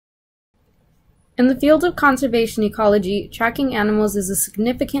In the field of conservation ecology, tracking animals is a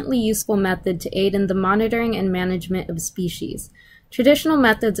significantly useful method to aid in the monitoring and management of species. Traditional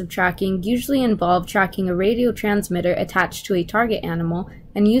methods of tracking usually involve tracking a radio transmitter attached to a target animal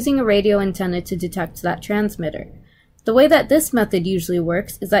and using a radio antenna to detect that transmitter. The way that this method usually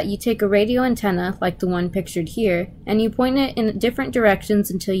works is that you take a radio antenna, like the one pictured here, and you point it in different directions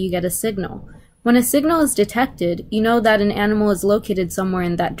until you get a signal. When a signal is detected, you know that an animal is located somewhere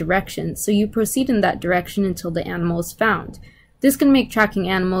in that direction, so you proceed in that direction until the animal is found. This can make tracking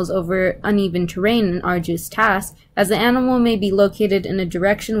animals over uneven terrain an arduous task, as the animal may be located in a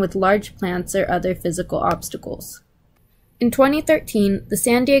direction with large plants or other physical obstacles. In 2013, the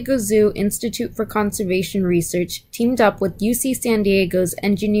San Diego Zoo Institute for Conservation Research teamed up with UC San Diego's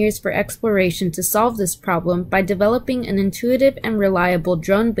Engineers for Exploration to solve this problem by developing an intuitive and reliable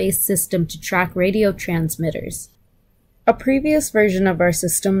drone-based system to track radio transmitters. A previous version of our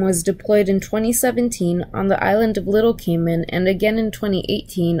system was deployed in 2017 on the island of Little Cayman and again in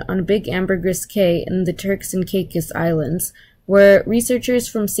 2018 on Big Ambergris Cay in the Turks and Caicos Islands, where researchers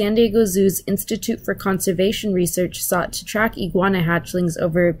from San Diego Zoo's Institute for Conservation Research sought to track iguana hatchlings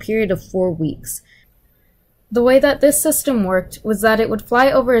over a period of 4 weeks. The way that this system worked was that it would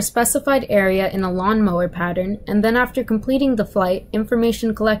fly over a specified area in a lawnmower pattern, and then after completing the flight,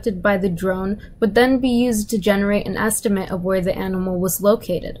 information collected by the drone would then be used to generate an estimate of where the animal was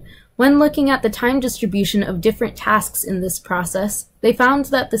located. When looking at the time distribution of different tasks in this process, they found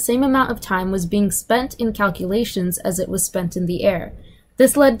that the same amount of time was being spent in calculations as it was spent in the air.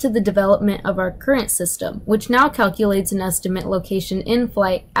 This led to the development of our current system, which now calculates an estimate location in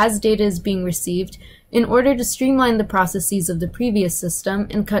flight as data is being received in order to streamline the processes of the previous system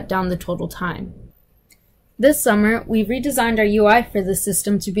and cut down the total time. This summer, we redesigned our UI for the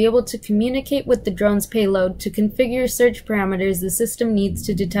system to be able to communicate with the drone's payload to configure search parameters the system needs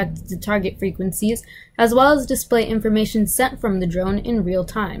to detect the target frequencies, as well as display information sent from the drone in real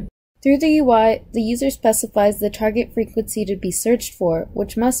time. Through the UI, the user specifies the target frequency to be searched for,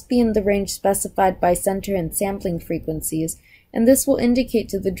 which must be in the range specified by center and sampling frequencies, and this will indicate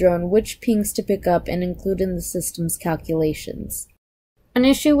to the drone which pings to pick up and include in the system's calculations. An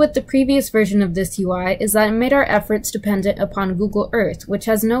issue with the previous version of this UI is that it made our efforts dependent upon Google Earth, which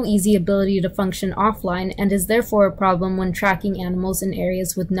has no easy ability to function offline and is therefore a problem when tracking animals in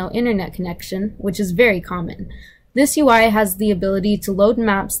areas with no internet connection, which is very common. This UI has the ability to load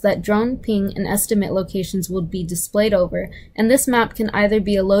maps that drone, ping, and estimate locations will be displayed over, and this map can either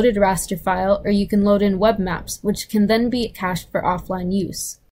be a loaded raster file or you can load in web maps, which can then be cached for offline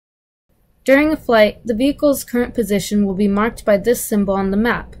use. During a flight, the vehicle's current position will be marked by this symbol on the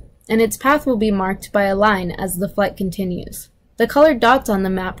map, and its path will be marked by a line as the flight continues. The colored dots on the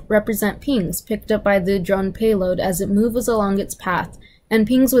map represent pings picked up by the drone payload as it moves along its path, and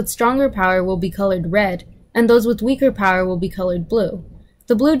pings with stronger power will be colored red, and those with weaker power will be colored blue.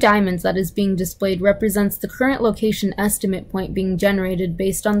 The blue diamonds that is being displayed represents the current location estimate point being generated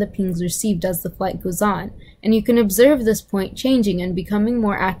based on the pings received as the flight goes on, and you can observe this point changing and becoming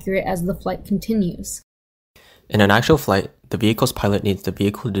more accurate as the flight continues. In an actual flight, the vehicle's pilot needs the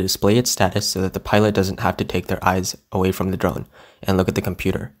vehicle to display its status so that the pilot doesn't have to take their eyes away from the drone and look at the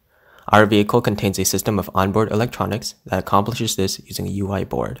computer. Our vehicle contains a system of onboard electronics that accomplishes this using a UI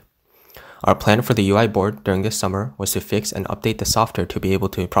board. Our plan for the UI board during this summer was to fix and update the software to be able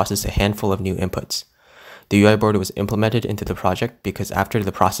to process a handful of new inputs. The UI board was implemented into the project because after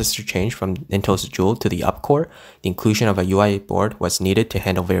the processor changed from Intel's Joule to the UP core, the inclusion of a UI board was needed to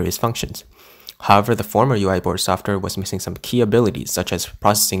handle various functions. However, the former UI board software was missing some key abilities such as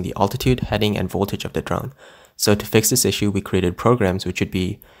processing the altitude, heading, and voltage of the drone. So to fix this issue, we created programs which would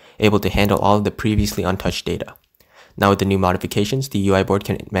be able to handle all of the previously untouched data. Now with the new modifications, the UI board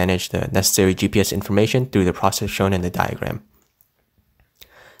can manage the necessary GPS information through the process shown in the diagram.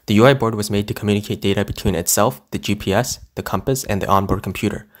 The UI board was made to communicate data between itself, the GPS, the compass, and the onboard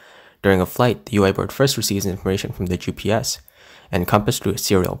computer. During a flight, the UI board first receives information from the GPS and compass through a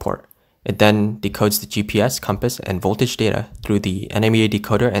serial port. It then decodes the GPS, compass, and voltage data through the NMEA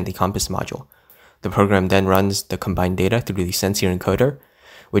decoder and the compass module. The program then runs the combined data through the sensor encoder,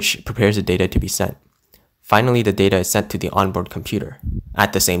 which prepares the data to be sent. Finally, the data is sent to the onboard computer.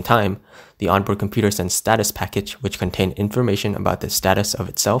 At the same time, the onboard computer sends status package which contain information about the status of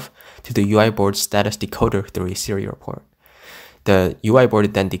itself to the UI board's status decoder through a serial port. The UI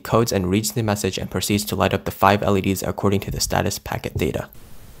board then decodes and reads the message and proceeds to light up the 5 LEDs according to the status packet data.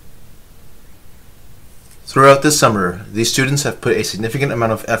 Throughout this summer, these students have put a significant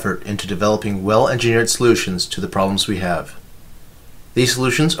amount of effort into developing well-engineered solutions to the problems we have. These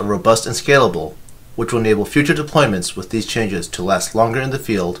solutions are robust and scalable, which will enable future deployments with these changes to last longer in the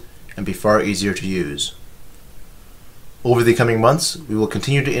field and be far easier to use. Over the coming months, we will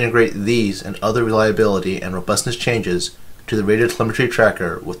continue to integrate these and other reliability and robustness changes to the radio telemetry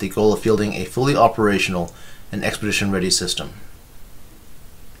tracker with the goal of fielding a fully operational and expedition-ready system.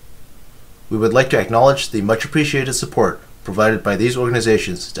 We would like to acknowledge the much appreciated support provided by these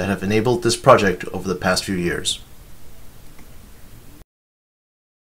organizations that have enabled this project over the past few years.